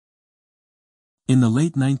In the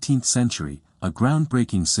late 19th century, a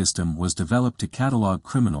groundbreaking system was developed to catalog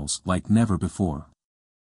criminals like never before.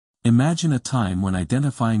 Imagine a time when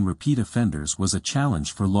identifying repeat offenders was a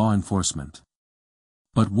challenge for law enforcement.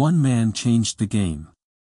 But one man changed the game.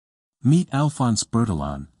 Meet Alphonse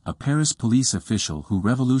Bertillon, a Paris police official who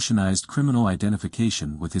revolutionized criminal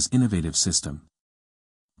identification with his innovative system.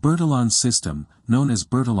 Bertillon's system, known as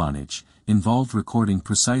Bertillonage, involved recording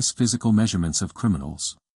precise physical measurements of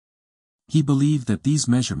criminals. He believed that these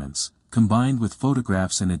measurements, combined with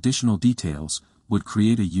photographs and additional details, would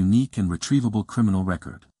create a unique and retrievable criminal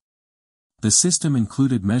record. The system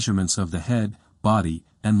included measurements of the head, body,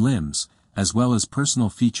 and limbs, as well as personal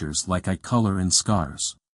features like eye color and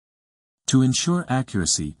scars. To ensure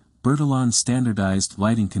accuracy, Bertillon standardized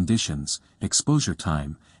lighting conditions, exposure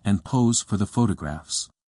time, and pose for the photographs.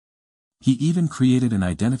 He even created an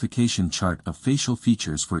identification chart of facial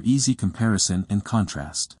features for easy comparison and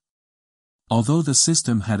contrast. Although the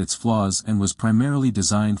system had its flaws and was primarily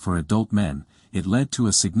designed for adult men, it led to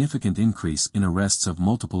a significant increase in arrests of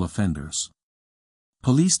multiple offenders.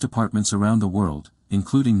 Police departments around the world,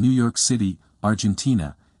 including New York City,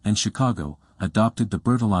 Argentina, and Chicago, adopted the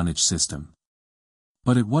Bertillonage system.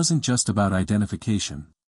 But it wasn't just about identification.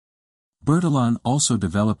 Bertillon also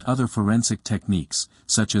developed other forensic techniques,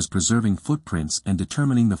 such as preserving footprints and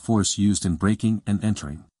determining the force used in breaking and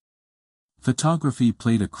entering. Photography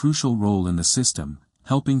played a crucial role in the system,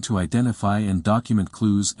 helping to identify and document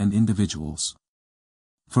clues and individuals.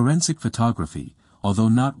 Forensic photography, although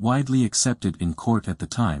not widely accepted in court at the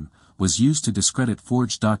time, was used to discredit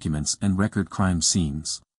forged documents and record crime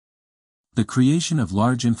scenes. The creation of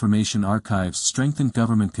large information archives strengthened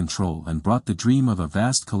government control and brought the dream of a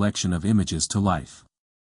vast collection of images to life.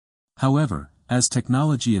 However, as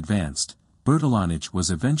technology advanced, Bertillonage was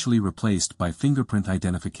eventually replaced by fingerprint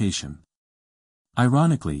identification.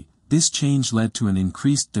 Ironically, this change led to an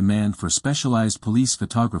increased demand for specialized police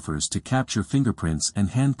photographers to capture fingerprints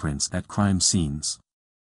and handprints at crime scenes.